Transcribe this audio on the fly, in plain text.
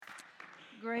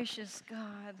Gracious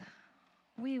God,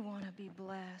 we want to be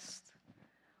blessed.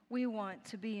 We want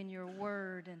to be in your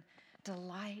word and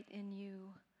delight in you.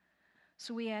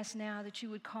 So we ask now that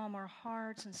you would calm our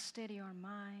hearts and steady our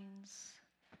minds.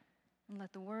 And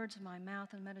let the words of my mouth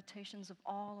and meditations of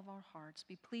all of our hearts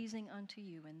be pleasing unto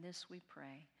you. In this we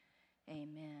pray.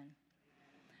 Amen.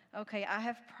 Okay, I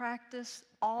have practiced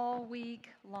all week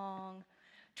long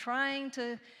trying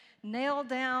to nail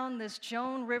down this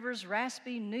Joan Rivers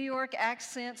raspy New York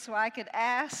accent so I could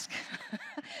ask,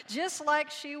 just like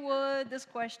she would, this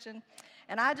question.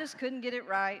 And I just couldn't get it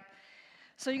right.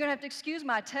 So you're going to have to excuse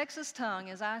my Texas tongue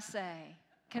as I say,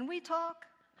 can we talk?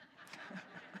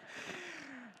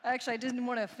 Actually, I didn't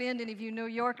want to offend any of you New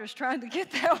Yorkers trying to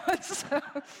get that one, so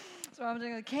I'm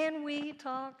saying, can we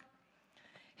talk?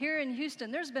 Here in Houston,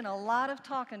 there's been a lot of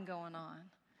talking going on.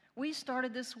 We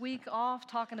started this week off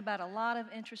talking about a lot of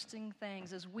interesting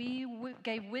things as we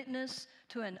gave witness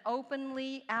to an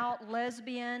openly out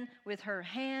lesbian with her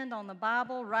hand on the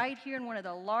Bible right here in one of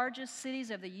the largest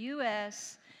cities of the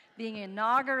U.S. being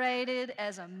inaugurated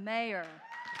as a mayor.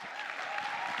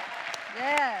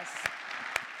 Yes.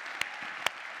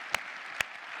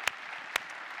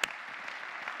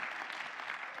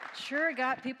 Sure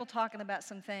got people talking about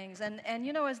some things. And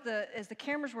you know, as the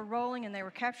cameras were rolling and they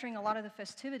were capturing a lot of the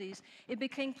festivities, it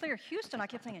became clear. Houston, I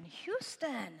kept thinking,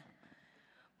 Houston.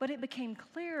 But it became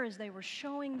clear as they were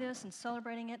showing this and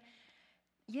celebrating it,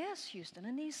 yes, Houston.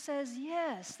 And he says,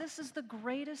 yes, this is the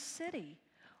greatest city.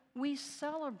 We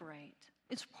celebrate.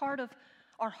 It's part of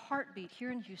our heartbeat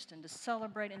here in Houston to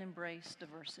celebrate and embrace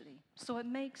diversity. So it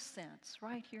makes sense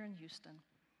right here in Houston.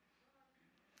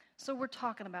 So we're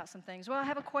talking about some things. Well, I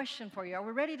have a question for you. Are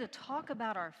we ready to talk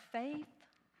about our faith?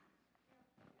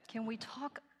 Can we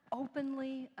talk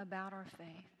openly about our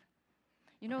faith?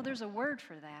 You know, there's a word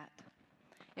for that.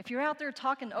 If you're out there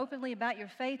talking openly about your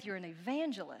faith, you're an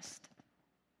evangelist.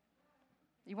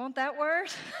 You want that word?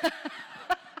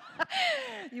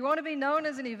 You want to be known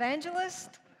as an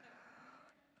evangelist?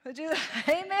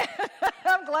 Amen.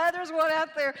 I'm glad there's one out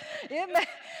there.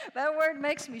 That word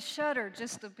makes me shudder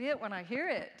just a bit when I hear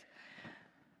it.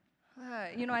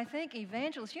 I think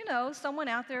evangelist, someone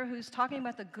out there who's talking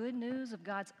about the good news of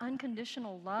God's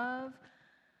unconditional love,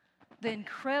 the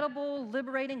incredible,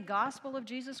 liberating gospel of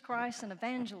Jesus Christ, an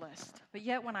evangelist. But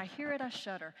yet when I hear it, I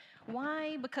shudder.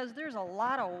 Why? Because there's a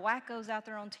lot of wackos out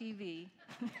there on TV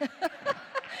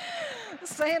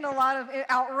saying a lot of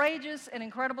outrageous and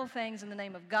incredible things in the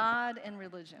name of God and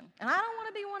religion. And I don't want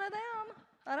to be one of them.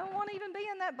 I don't want to even be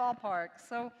in that ballpark.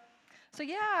 So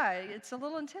yeah, it's a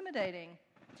little intimidating.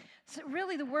 So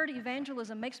really, the word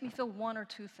evangelism makes me feel one or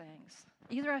two things.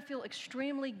 Either I feel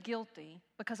extremely guilty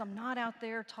because I'm not out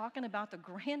there talking about the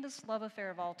grandest love affair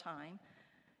of all time,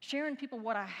 sharing people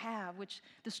what I have, which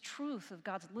this truth of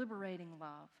God's liberating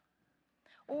love.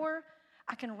 Or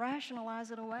I can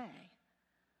rationalize it away.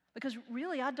 Because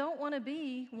really, I don't want to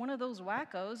be one of those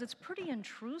wackos. It's pretty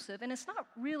intrusive, and it's not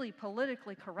really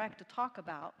politically correct to talk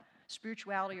about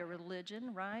spirituality or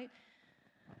religion, right?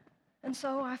 And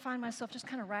so I find myself just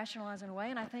kind of rationalizing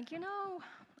away, and I think,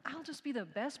 I'll just be the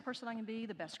best person I can be,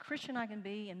 the best Christian I can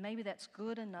be, and maybe that's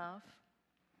good enough.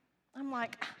 I'm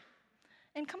like,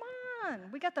 and come on,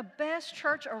 we got the best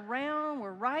church around.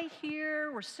 We're right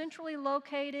here. We're centrally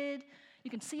located.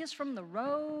 You can see us from the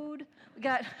road. We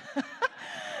got,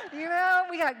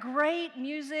 we got great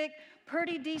music,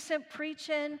 pretty decent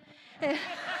preaching.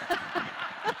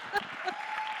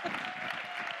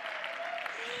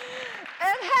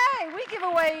 And hey, we give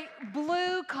away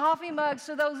blue coffee mugs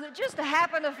to those that just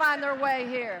happen to find their way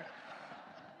here.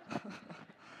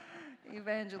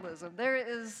 Evangelism. There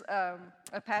is a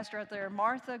pastor out there,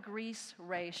 Martha Grease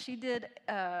Ray. She did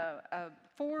a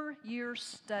 4-year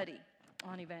study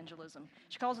on evangelism.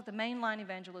 She calls it the Mainline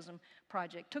Evangelism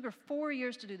Project. Took her 4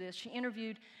 years to do this. She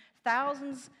interviewed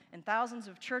thousands and thousands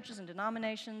of churches and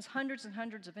denominations, hundreds and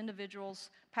hundreds of individuals,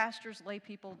 pastors, lay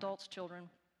people, adults, children.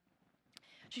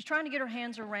 She's trying to get her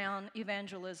hands around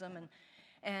evangelism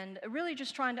and really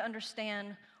just trying to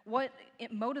understand what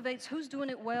it motivates, who's doing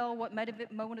it well, what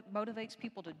motivates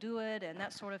people to do it, and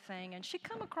that sort of thing. And she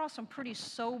come across some pretty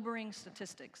sobering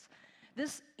statistics.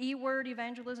 This E-word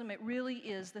evangelism, it really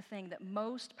is the thing that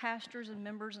most pastors and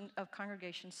members of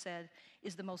congregations said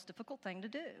is the most difficult thing to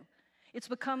do. It's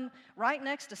become right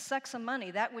next to sex and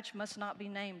money, that which must not be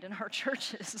named in our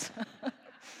churches.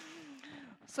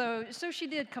 So she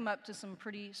did come up to some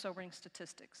pretty sobering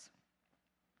statistics.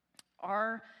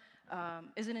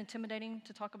 Is it intimidating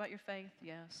to talk about your faith?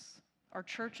 Yes. Are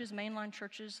churches, mainline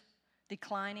churches,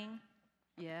 declining?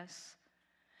 Yes.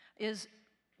 Is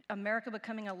America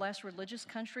becoming a less religious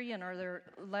country, and are there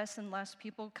less and less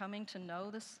people coming to know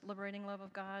this liberating love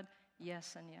of God?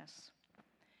 Yes and yes.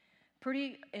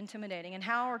 Pretty intimidating. And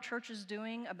how are churches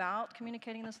doing about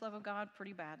communicating this love of God?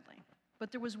 Pretty badly.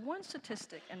 But there was one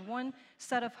statistic and one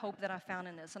set of hope that I found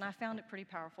in this, and I found it pretty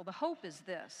powerful. The hope is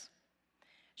this.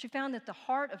 She found that the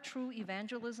heart of true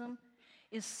evangelism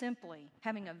is simply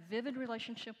having a vivid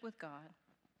relationship with God,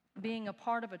 being a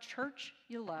part of a church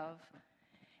you love,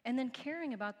 and then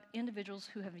caring about individuals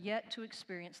who have yet to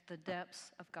experience the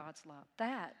depths of God's love.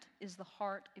 That is the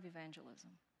heart of evangelism.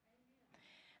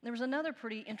 There was another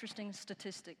pretty interesting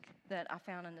statistic that I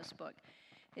found in this book.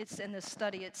 It's in this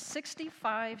study. It's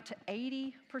 65 to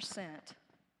 80%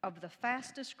 of the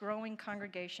fastest growing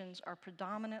congregations are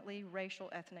predominantly racial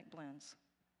ethnic blends.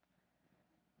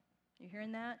 You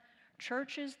hearing that?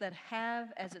 Churches that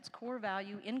have as its core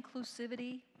value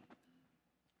inclusivity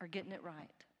are getting it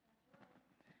right.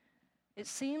 It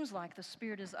seems like the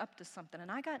Spirit is up to something.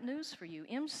 And I got news for you.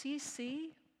 MCC,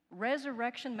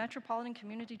 Resurrection Metropolitan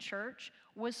Community Church,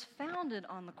 was founded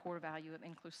on the core value of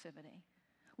inclusivity.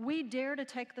 We dare to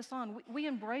take this on. We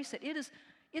embrace it.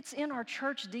 It's in our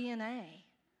church DNA.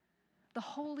 The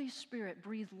Holy Spirit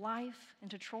breathed life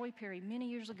into Troy Perry many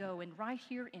years ago, and right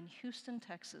here in Houston,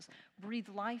 Texas, breathed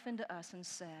life into us and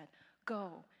said,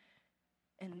 go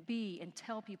and be and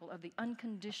tell people of the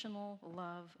unconditional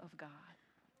love of God.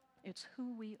 It's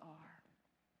who we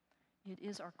are. It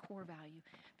is our core value.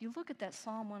 If you look at that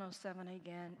Psalm 107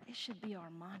 again, it should be our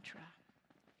mantra.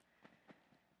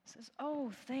 It says,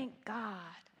 oh, thank God.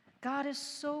 God is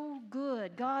so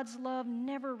good. God's love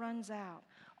never runs out.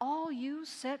 All you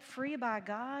set free by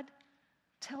God,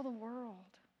 tell the world.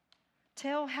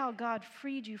 Tell how God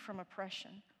freed you from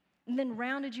oppression and then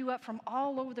rounded you up from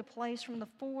all over the place, from the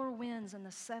four winds and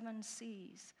the seven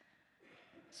seas.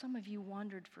 Some of you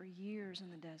wandered for years in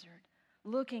the desert,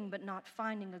 looking but not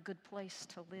finding a good place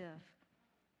to live.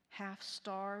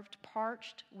 Half-starved,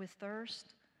 parched with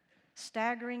thirst,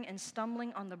 staggering and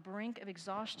stumbling on the brink of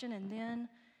exhaustion, and then,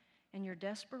 in your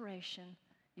desperation,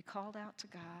 you called out to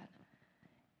God,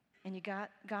 and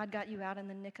God got you out in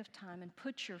the nick of time and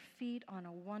put your feet on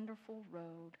a wonderful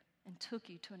road and took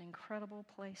you to an incredible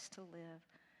place to live.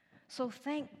 So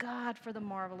thank God for the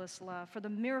marvelous love, for the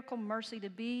miracle mercy to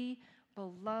be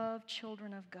beloved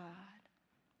children of God.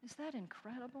 Is that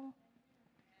incredible?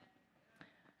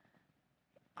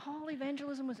 All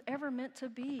evangelism was ever meant to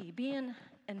be, being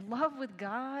in love with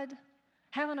God,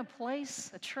 having a place,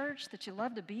 a church that you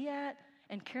love to be at,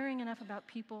 and caring enough about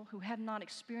people who have not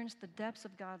experienced the depths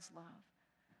of God's love.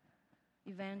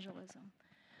 Evangelism.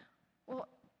 Well,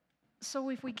 so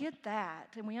if we get that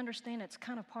and we understand it's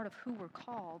kind of part of who we're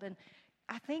called, and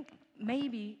I think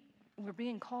maybe we're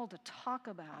being called to talk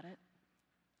about it,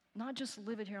 not just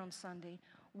live it here on Sunday,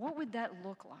 what would that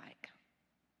look like?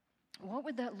 What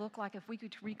would that look like if we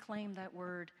could reclaim that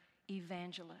word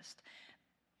evangelist?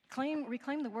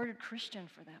 Reclaim the word Christian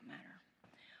for that matter.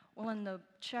 Well, in the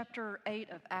chapter 8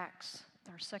 of Acts,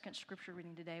 our second scripture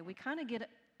reading today, we kind of get,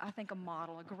 I think, a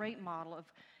great model of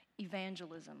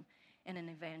evangelism and an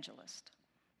evangelist.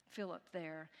 Philip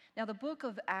there. Now, the book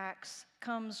of Acts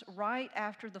comes right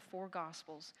after the four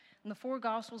Gospels. In the four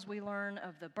Gospels, we learn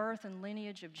of the birth and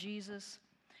lineage of Jesus.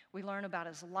 We learn about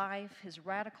his life, his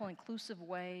radical, inclusive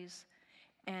ways,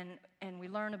 and we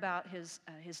learn about his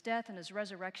death and his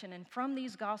resurrection. And from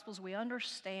these Gospels, we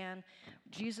understand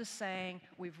Jesus saying,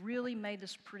 we've really made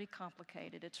this pretty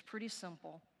complicated. It's pretty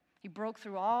simple. He broke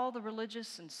through all the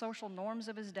religious and social norms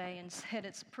of his day and said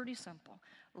it's pretty simple.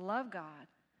 Love God,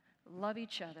 love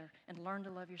each other, and learn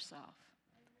to love yourself.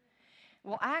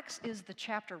 Well, Acts is the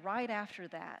chapter right after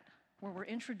that where we're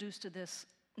introduced to this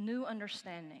new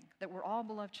understanding that we're all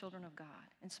beloved children of God.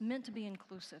 It's meant to be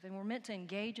inclusive, and we're meant to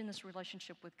engage in this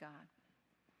relationship with God.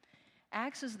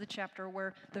 Acts is the chapter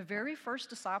where the very first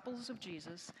disciples of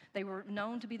Jesus, they were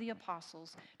known to be the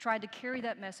apostles, tried to carry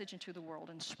that message into the world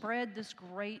and spread this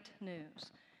great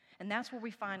news. And that's where we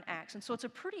find Acts. And so it's a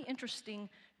pretty interesting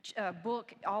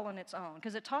book all on its own,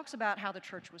 because it talks about how the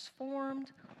church was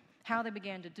formed, how they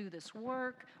began to do this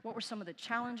work, what were some of the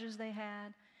challenges they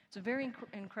had. It's a very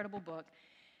incredible book.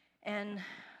 And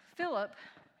Philip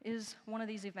is one of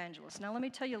these evangelists. Now, let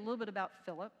me tell you a little bit about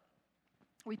Philip.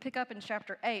 We pick up in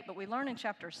chapter 8, but we learn in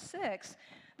chapter 6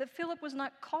 that Philip was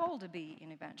not called to be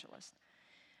an evangelist.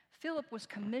 Philip was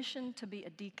commissioned to be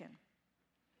a deacon.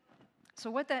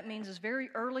 So what that means is very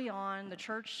early on, the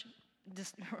church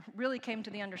really came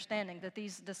to the understanding that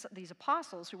these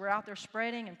apostles who were out there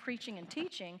spreading and preaching and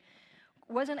teaching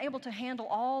wasn't able to handle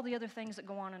all the other things that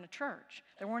go on in a church.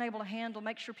 They weren't able to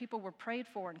make sure people were prayed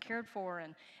for and cared for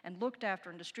and looked after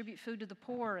and distribute food to the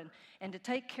poor and to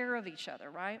take care of each other,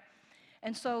 right?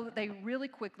 And so they really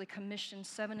quickly commissioned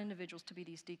 7 individuals to be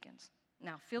these deacons.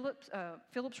 Now,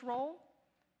 Philip's role,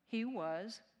 he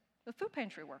was the food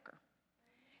pantry worker.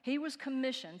 He was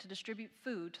commissioned to distribute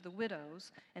food to the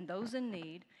widows and those in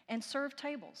need and serve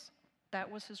tables.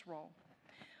 That was his role.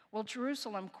 Well,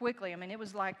 Jerusalem quickly, it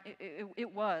was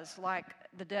like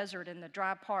the desert and the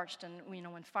dry parched, and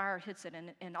when fire hits it,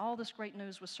 and all this great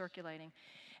news was circulating.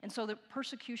 And so the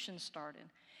persecution started,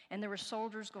 and there were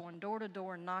soldiers going door to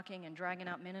door and knocking and dragging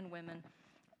out men and women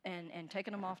and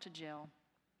taking them off to jail.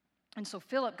 And so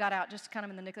Philip got out just kind of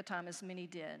in the nick of time, as many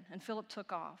did, and Philip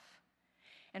took off.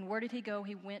 And where did he go?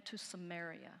 He went to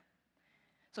Samaria.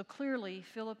 So clearly,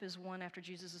 Philip is one after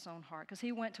Jesus' own heart, because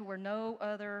he went to where no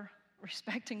other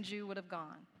respecting Jew would have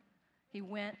gone. He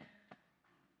went,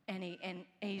 and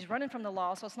he's running from the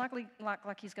law, so it's not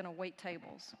like he's going to wait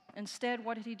tables. Instead,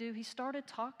 what did he do? He started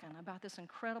talking about this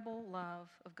incredible love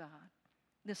of God,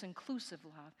 this inclusive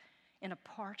love in a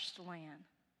parched land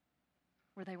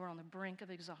where they were on the brink of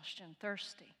exhaustion,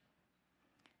 thirsty.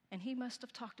 And he must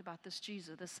have talked about this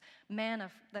Jesus, this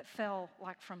manna that fell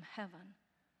like from heaven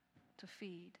to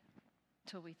feed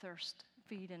till we thirst,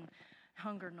 feed and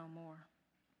hunger no more.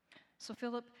 So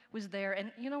Philip was there,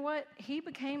 and you know what? He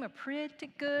became a pretty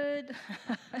good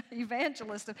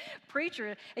evangelist, a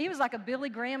preacher. He was like a Billy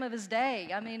Graham of his day.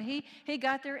 He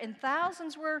got there, and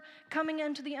thousands were coming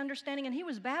into the understanding, and he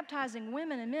was baptizing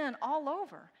women and men all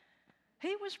over.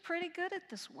 He was pretty good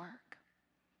at this work.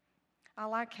 I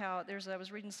like how I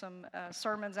was reading some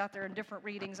sermons out there in different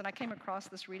readings, and I came across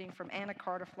this reading from Anna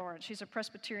Carter Florence. She's a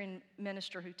Presbyterian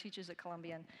minister who teaches at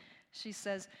Columbia. And she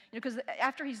says, because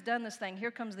after he's done this thing,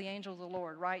 here comes the angel of the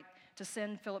Lord, right, to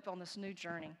send Philip on this new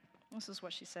journey. This is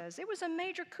what she says. It was a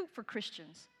major coup for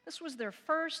Christians. This was their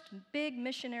first big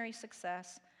missionary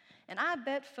success. And I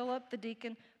bet Philip, the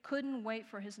deacon, couldn't wait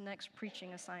for his next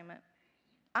preaching assignment.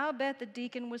 I'll bet the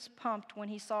deacon was pumped when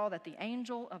he saw that the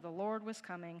angel of the Lord was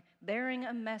coming, bearing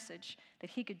a message that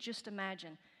he could just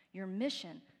imagine. Your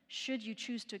mission, should you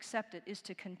choose to accept it, is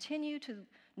to continue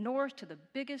north to the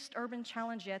biggest urban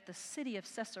challenge yet, the city of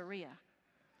Caesarea.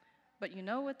 But you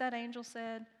know what that angel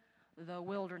said? The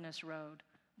wilderness road,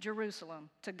 Jerusalem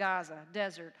to Gaza,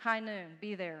 desert, high noon,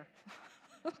 be there.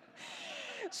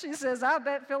 She says, I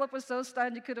bet Philip was so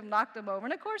stunned you could have knocked him over.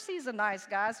 And of course, he's a nice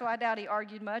guy, so I doubt he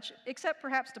argued much, except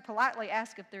perhaps to politely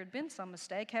ask if there had been some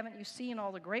mistake. Haven't you seen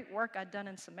all the great work I'd done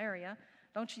in Samaria?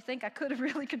 Don't you think I could have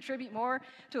really contributed more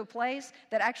to a place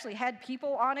that actually had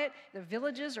people on it, the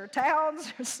villages or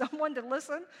towns, or someone to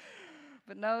listen?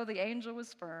 But no, the angel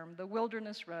was firm. The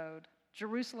wilderness road,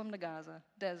 Jerusalem to Gaza,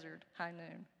 desert, high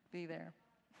noon, be there.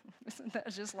 Isn't that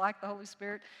just like the Holy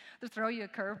Spirit to throw you a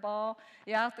curveball?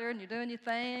 You're out there and you're doing your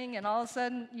thing, and all of a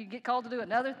sudden you get called to do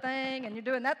another thing, and you're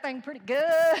doing that thing pretty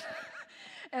good.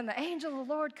 And the angel of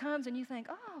the Lord comes, and you think,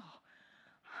 oh,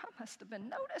 I must have been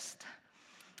noticed.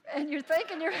 And you're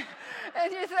thinking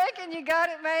you got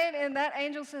it made, and that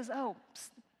angel says, oh, psst,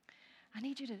 I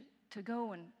need you to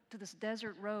go to this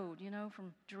desert road,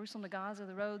 from Jerusalem to Gaza,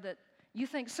 the road that you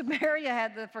think Samaria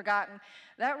had forgotten.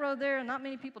 That road there, not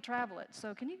many people travel it.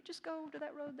 So can you just go to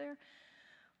that road there?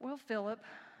 Well, Philip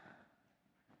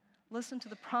listened to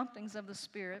the promptings of the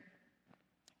Spirit,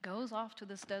 goes off to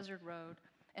this desert road,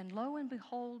 and lo and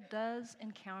behold, does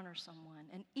encounter someone,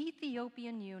 an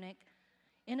Ethiopian eunuch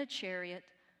in a chariot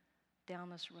down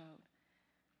this road.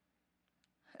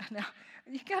 Now,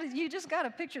 you just got to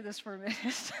picture this for a minute.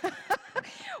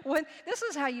 This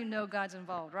is how you know God's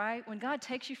involved, right? When God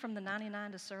takes you from the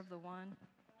 99 to serve the one.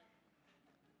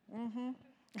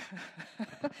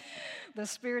 The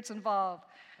Spirit's involved.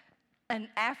 An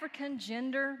African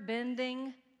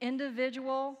gender-bending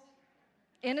individual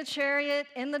in a chariot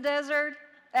in the desert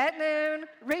at noon,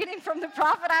 reading from the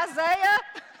prophet Isaiah.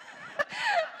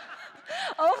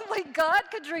 Only God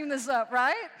could dream this up,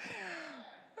 right?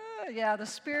 Yeah, the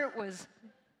Spirit was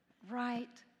right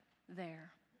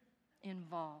there,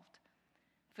 involved.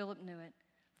 Philip knew it,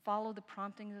 followed the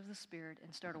promptings of the Spirit,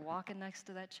 and started walking next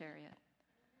to that chariot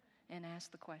and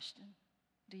asked the question,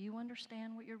 do you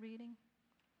understand what you're reading?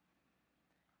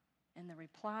 And the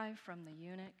reply from the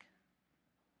eunuch,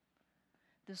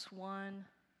 this one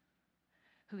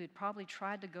who had probably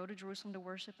tried to go to Jerusalem to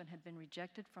worship and had been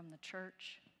rejected from the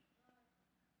church,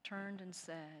 turned and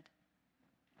said,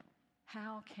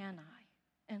 how can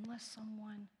I, unless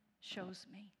someone shows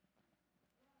me?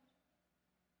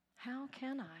 How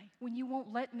can I, when you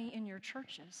won't let me in your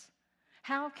churches?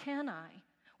 How can I,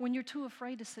 when you're too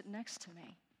afraid to sit next to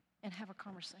me and have a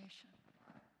conversation?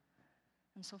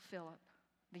 And so Philip,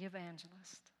 the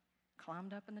evangelist,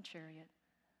 climbed up in the chariot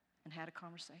and had a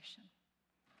conversation.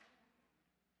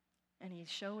 And he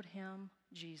showed him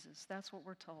Jesus. That's what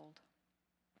we're told.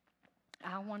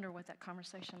 I wonder what that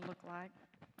conversation looked like.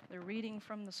 They're reading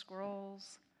from the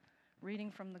scrolls,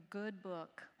 reading from the good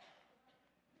book.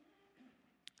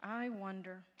 I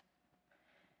wonder,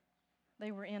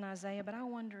 they were in Isaiah, but I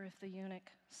wonder if the eunuch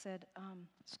said,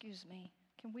 excuse me,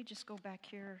 can we just go back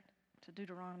here to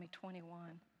Deuteronomy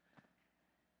 21?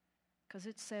 Because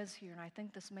it says here, and I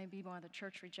think this may be why the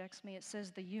church rejects me, it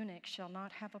says the eunuch shall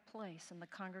not have a place in the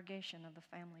congregation of the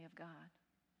family of God.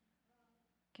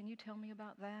 Can you tell me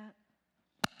about that?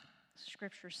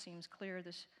 Scripture seems clear.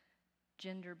 This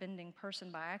gender-bending person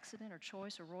by accident or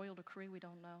choice or royal decree, we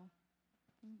don't know.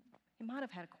 He might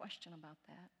have had a question about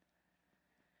that.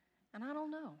 And I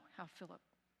don't know how Philip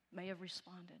may have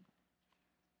responded.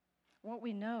 What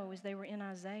we know is they were in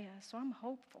Isaiah, so I'm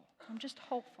hopeful. I'm just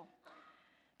hopeful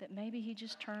that maybe he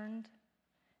just turned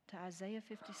to Isaiah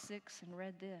 56 and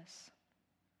read this.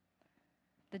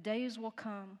 The days will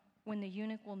come when the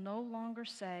eunuch will no longer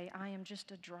say, I am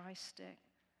just a dry stick.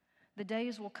 The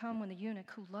days will come when the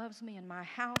eunuch who loves me and my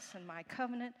house and my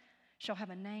covenant shall have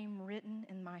a name written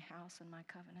in my house and my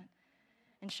covenant,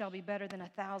 and shall be better than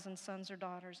 1,000 sons or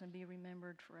daughters and be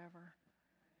remembered forever.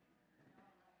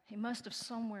 He must have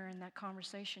somewhere in that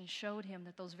conversation showed him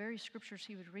that those very scriptures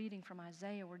he was reading from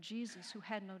Isaiah were Jesus, who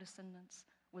had no descendants,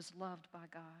 was loved by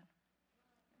God.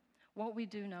 What we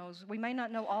do know is we may not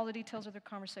know all the details of their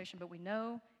conversation, but we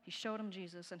know he showed them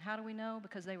Jesus. And how do we know?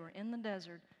 Because they were in the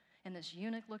desert, and this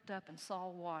eunuch looked up and saw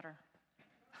water.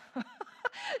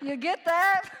 You get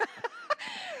that?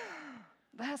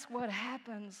 That's what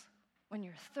happens when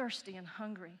you're thirsty and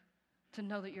hungry to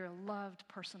know that you're a loved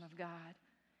person of God,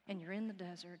 and you're in the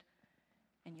desert,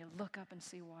 and you look up and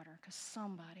see water because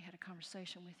somebody had a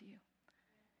conversation with you.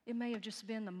 It may have just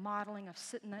been the modeling of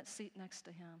sitting in that seat next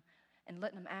to him and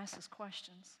letting him ask his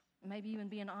questions, maybe even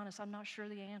being honest. I'm not sure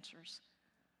the answers,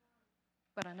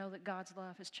 but I know that God's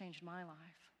love has changed my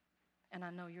life, and I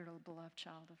know you're a beloved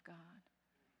child of God.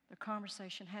 The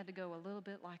conversation had to go a little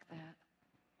bit like that.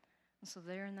 And so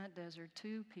there in that desert,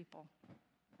 two people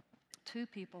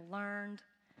learned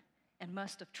and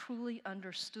must have truly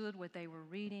understood what they were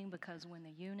reading, because when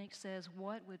the eunuch says,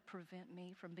 what would prevent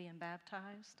me from being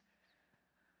baptized?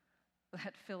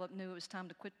 That Philip knew it was time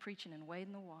to quit preaching and wade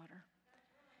in the water.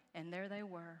 And there they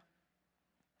were,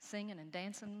 singing and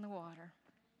dancing in the water.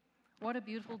 What a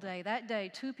beautiful day. That day,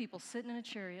 two people sitting in a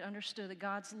chariot understood that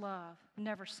God's love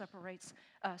never separates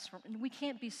us from, and we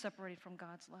can't be separated from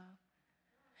God's love.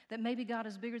 That maybe God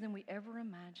is bigger than we ever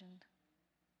imagined.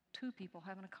 Two people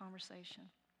having a conversation.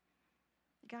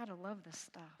 You got to love this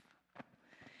stuff.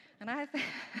 And I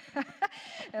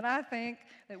think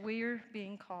that we're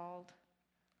being called.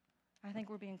 I think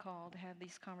we're being called to have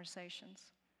these conversations.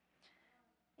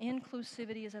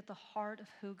 Inclusivity is at the heart of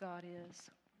who God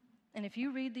is. And if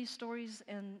you read these stories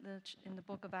in the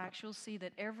book of Acts, you'll see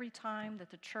that every time that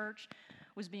the church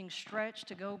was being stretched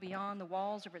to go beyond the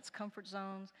walls of its comfort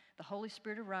zones, the Holy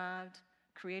Spirit arrived,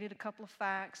 created a couple of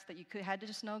facts that you had to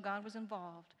just know God was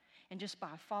involved. And just by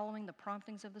following the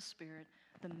promptings of the Spirit,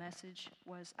 the message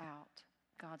was out.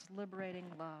 God's liberating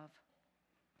love.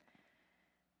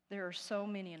 There are so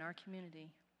many in our community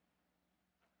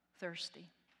thirsty,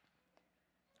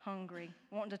 hungry,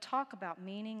 wanting to talk about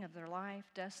meaning of their life,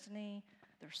 destiny,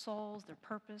 their souls, their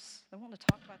purpose. They want to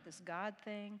talk about this God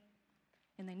thing,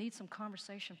 and they need some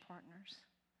conversation partners.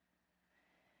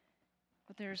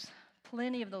 But there's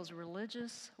plenty of those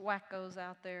religious wackos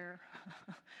out there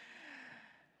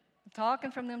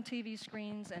talking from them TV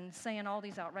screens and saying all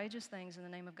these outrageous things in the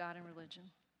name of God and religion.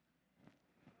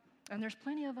 And there's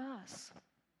plenty of us,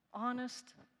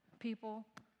 honest people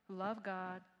who love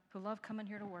God, who love coming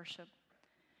here to worship.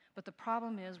 But the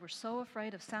problem is we're so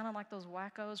afraid of sounding like those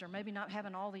wackos, or maybe not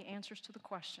having all the answers to the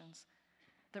questions,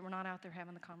 that we're not out there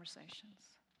having the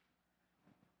conversations.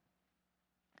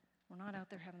 We're not out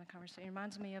there having the conversation. It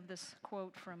reminds me of this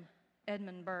quote from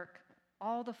Edmund Burke.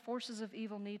 All the forces of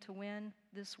evil need to win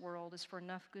this world is for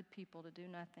enough good people to do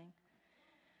nothing.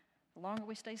 The longer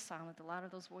we stay silent, the louder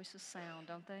those voices sound,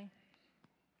 don't they?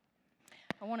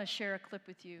 I want to share a clip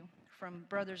with you from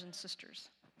Brothers and Sisters.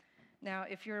 Now,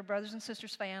 if you're a Brothers and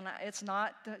Sisters fan, it's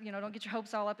not, don't get your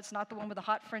hopes all up. It's not the one with the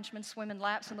hot Frenchmen swimming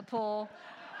laps in the pool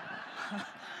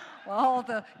while all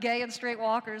the gay and straight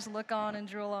walkers look on and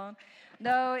drool on.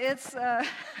 No, it's,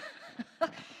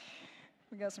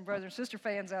 we got some Brothers and Sister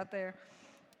fans out there.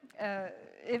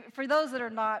 For those that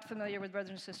are not familiar with Brothers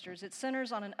and Sisters, it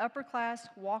centers on an upper-class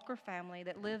Walker family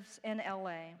that lives in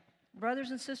L.A.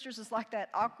 Brothers and sisters is like that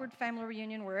awkward family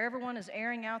reunion where everyone is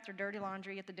airing out their dirty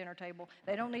laundry at the dinner table.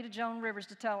 They don't need a Joan Rivers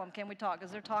to tell them, can we talk?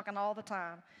 Because they're talking all the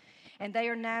time. And they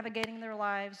are navigating their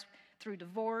lives through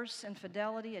divorce,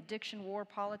 infidelity, addiction, war,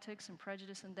 politics, and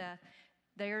prejudice and death.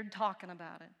 They are talking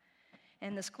about it.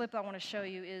 And this clip I want to show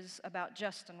you is about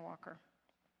Justin Walker.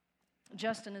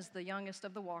 Justin is the youngest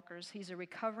of the Walkers. He's a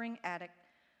recovering addict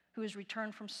who has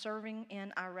returned from serving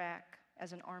in Iraq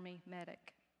as an Army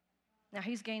medic. Now,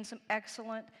 he's gained some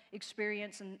excellent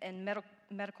experience in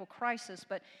medical crisis,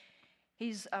 but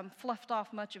he's fluffed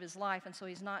off much of his life, and so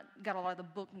he's not got a lot of the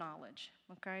book knowledge,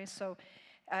 okay? So,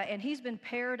 and he's been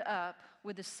paired up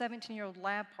with this 17-year-old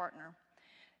lab partner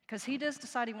because he does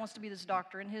decide he wants to be this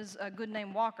doctor, and his good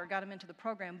name Walker got him into the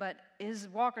program, but his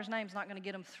Walker's name's not going to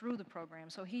get him through the program,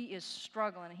 so he is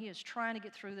struggling. He is trying to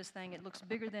get through this thing. It looks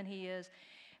bigger than he is,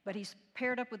 but he's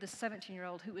paired up with this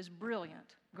 17-year-old who is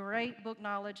brilliant, great book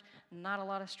knowledge, not a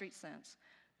lot of street sense.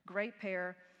 Great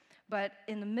pair, but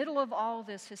in the middle of all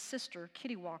this, his sister,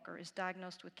 Kitty Walker, is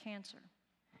diagnosed with cancer.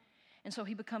 And so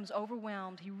he becomes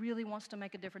overwhelmed. He really wants to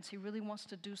make a difference. He really wants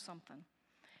to do something.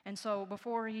 And so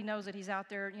before he knows it, he's out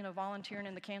there, volunteering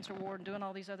in the cancer ward and doing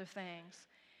all these other things.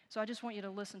 So I just want you to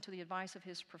listen to the advice of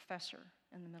his professor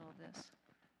in the middle of this.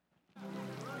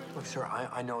 Look, sir,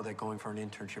 I know that going for an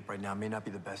internship right now may not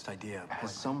be the best idea.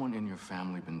 Has someone in your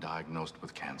family been diagnosed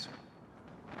with cancer?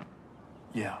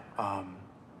 Yeah,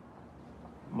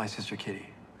 my sister Kitty.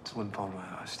 It's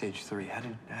lymphoma, stage 3.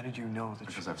 How did you know that?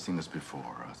 Because I've seen this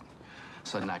before.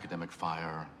 Sudden academic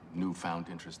fire, newfound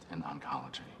interest in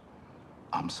oncology.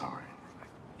 I'm sorry.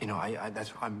 I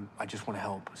just want to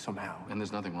help somehow. And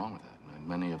there's nothing wrong with that. And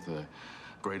many of the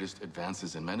greatest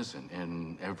advances in medicine,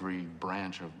 in every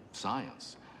branch of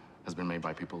science, has been made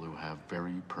by people who have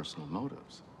very personal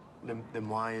motives. Then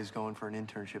why is going for an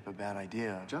internship a bad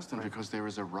idea? Justin, because there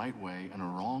is a right way and a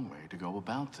wrong way to go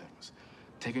about things.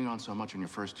 Taking on so much in your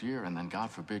first year and then,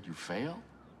 God forbid, you fail?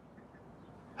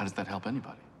 How does that help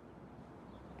anybody?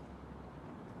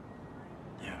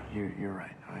 Yeah, you're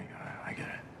right. I get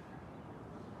it.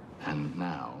 And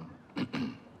now,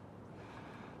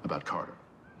 about Carter.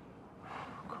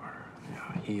 Carter,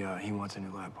 yeah, he wants a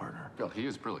new lab partner. Well, he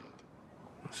is brilliant.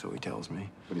 So he tells me.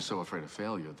 But he's so afraid of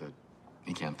failure that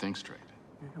he can't think straight.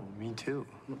 Yeah, me too.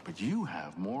 But you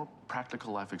have more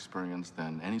practical life experience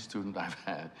than any student I've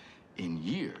had in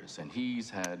years, and he's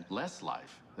had less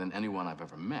life than anyone I've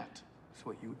ever met. So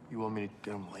what, you want me to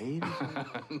get him laid?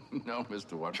 No,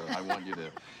 Mr. Walker, I want you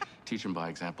to teach him by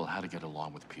example how to get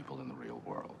along with people in the real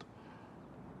world.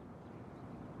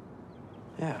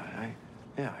 Yeah,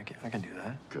 I can do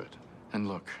that. Good. And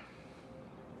look,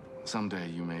 someday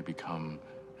you may become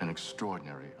an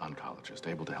extraordinary oncologist,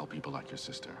 able to help people like your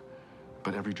sister.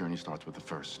 But every journey starts with the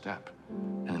first step.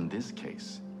 And in this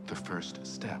case, the first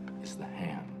step is the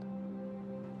hand.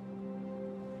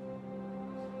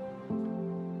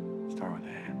 Start with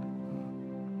the hand.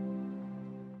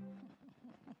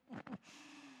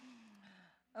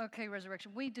 Okay,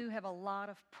 Resurrection, we do have a lot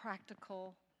of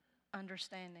practical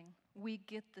understanding. We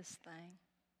get this thing.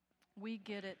 We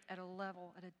get it at a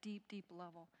deep, deep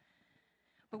level.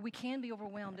 But we can be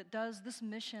overwhelmed. This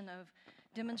mission of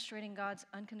demonstrating God's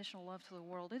unconditional love to the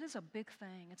world, it is a big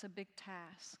thing. It's a big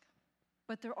task.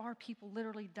 But there are people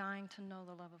literally dying to know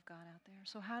the love of God out there.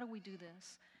 So how do we do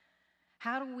this?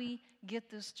 How do we get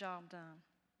this job done?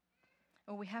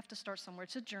 Well, we have to start somewhere.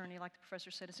 It's a journey, like the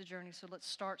professor said, it's a journey, so let's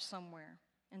start somewhere.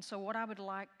 And so what I would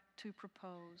like to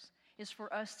propose is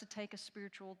for us to take a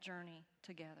spiritual journey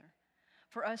together,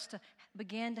 for us to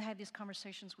begin to have these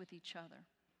conversations with each other,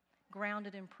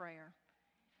 grounded in prayer,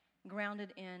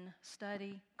 grounded in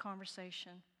study,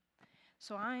 conversation.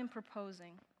 So I am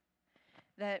proposing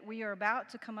that we are about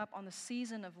to come up on the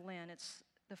season of Lent. It's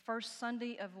the first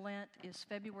Sunday of Lent is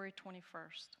February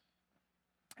 21st.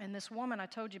 And this woman I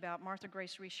told you about, Martha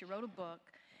Grace Reese, she wrote a book.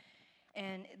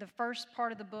 And the first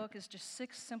part of the book is just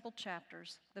 6 simple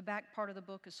chapters. The back part of the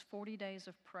book is 40 days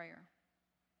of prayer.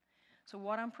 So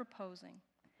what I'm proposing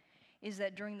is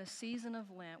that during the season of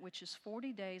Lent, which is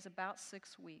 40 days, about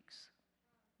 6 weeks,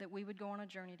 that we would go on a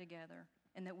journey together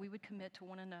and that we would commit to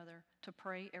one another to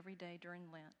pray every day during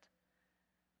Lent.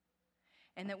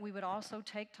 And that we would also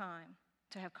take time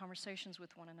to have conversations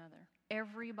with one another.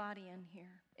 Everybody in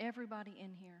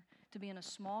here, to be in a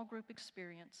small group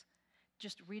experience,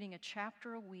 just reading a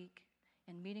chapter a week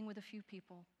and meeting with a few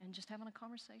people and just having a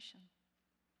conversation.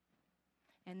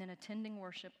 And then attending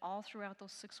worship all throughout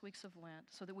those 6 weeks of Lent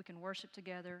so that we can worship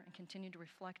together and continue to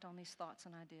reflect on these thoughts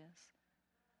and ideas.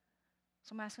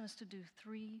 So I'm asking us to do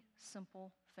 3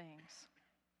 simple things.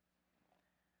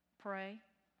 Pray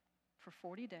for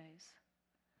 40 days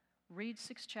read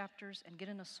 6 chapters and get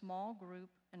in a small group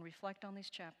and reflect on these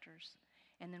chapters,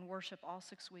 and then worship all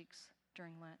 6 weeks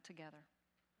during Lent together.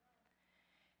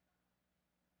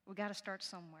 We got to start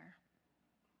somewhere.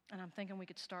 And I'm thinking we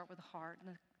could start with the heart.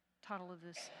 And the title of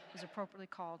this is appropriately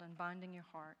called Unbinding Your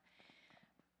Heart.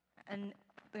 And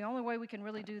the only way we can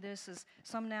really do this is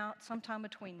sometime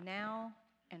between now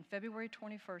and February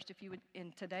 21st, if you would,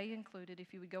 and today included,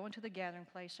 if you would go into the gathering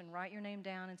place and write your name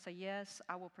down and say, yes,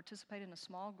 I will participate in a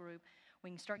small group.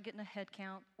 We can start getting a head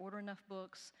count, order enough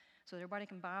books so that everybody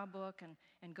can buy a book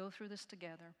and go through this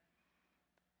together.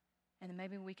 And then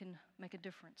maybe we can make a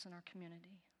difference in our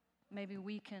community. Maybe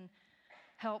we can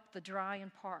help the dry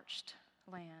and parched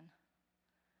land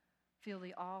feel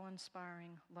the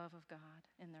awe-inspiring love of God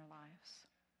in their lives.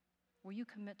 Will you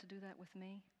commit to do that with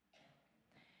me?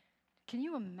 Can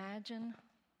you imagine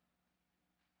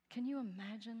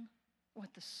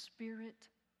what the Spirit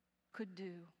could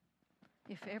do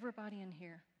if everybody in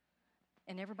here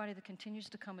and everybody that continues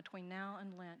to come between now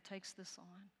and Lent takes this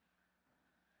on?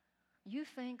 You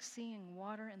think seeing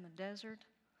water in the desert,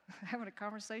 having a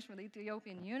conversation with the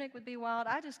Ethiopian eunuch would be wild?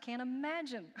 I just can't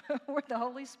imagine where the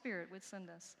Holy Spirit would send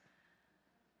us.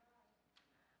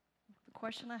 The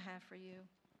question I have for you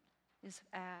is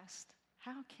asked,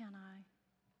 how can I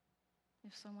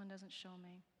if someone doesn't show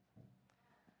me?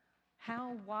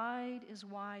 How wide is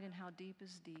wide and how deep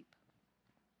is deep?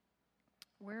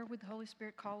 Where would the Holy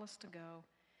Spirit call us to go?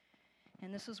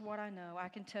 And this is what I know. I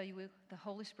can tell you the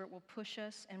Holy Spirit will push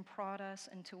us and prod us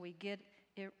until we get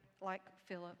it like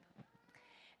Philip.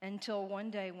 Until one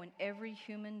day when every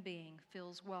human being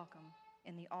feels welcome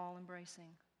in the all-embracing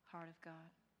heart of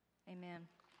God. Amen.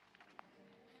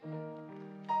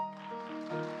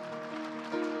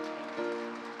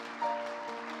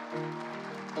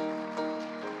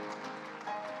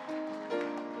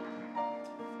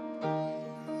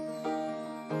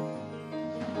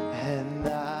 And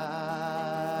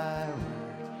thy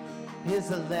word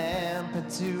is a lamp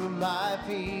unto my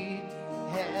feet,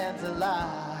 and a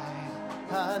light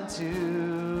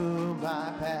unto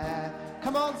my path.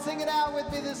 Come on, sing it out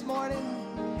with me this morning.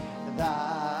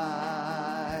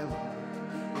 Thy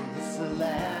word is a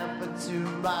lamp unto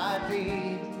my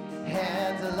feet,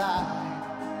 and a light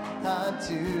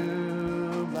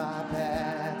unto my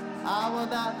path. I will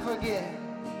not forget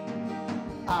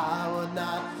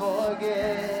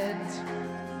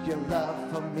your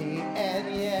love for me,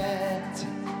 and yet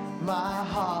my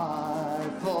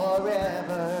heart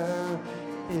forever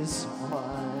is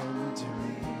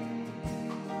wondering.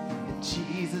 And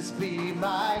Jesus, be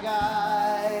my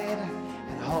guide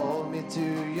and hold me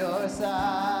to your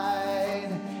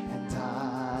side, and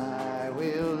I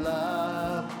will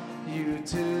love you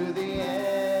to the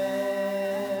end.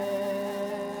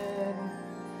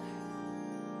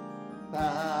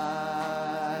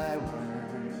 Thy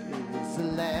word is a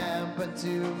lamp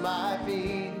unto my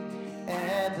feet,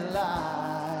 and a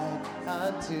light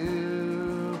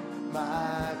unto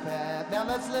my path. Now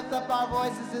let's lift up our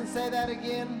voices and say that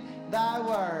again. Thy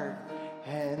word,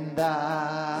 and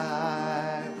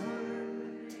thy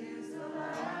word is a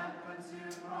lamp unto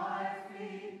my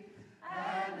feet,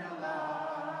 and a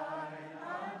light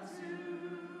unto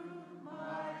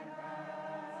my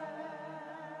path.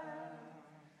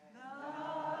 Thy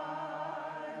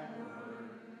word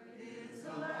is a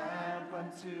lamp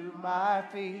unto my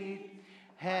feet,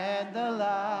 and a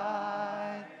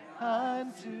light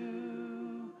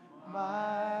unto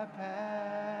my path.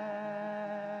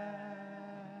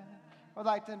 I'd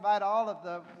like to invite all of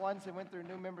the ones that went through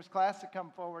new members class to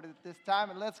come forward at this time,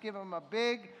 and let's give them a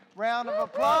big round of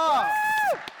applause.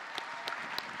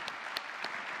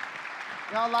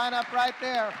 Y'all line up right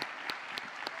there.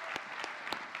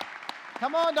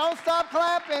 Come on, don't stop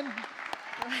clapping.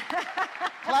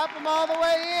 Clap them all the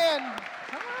way in.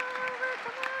 Come on.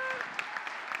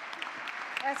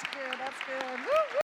 That's good. Woo, woo.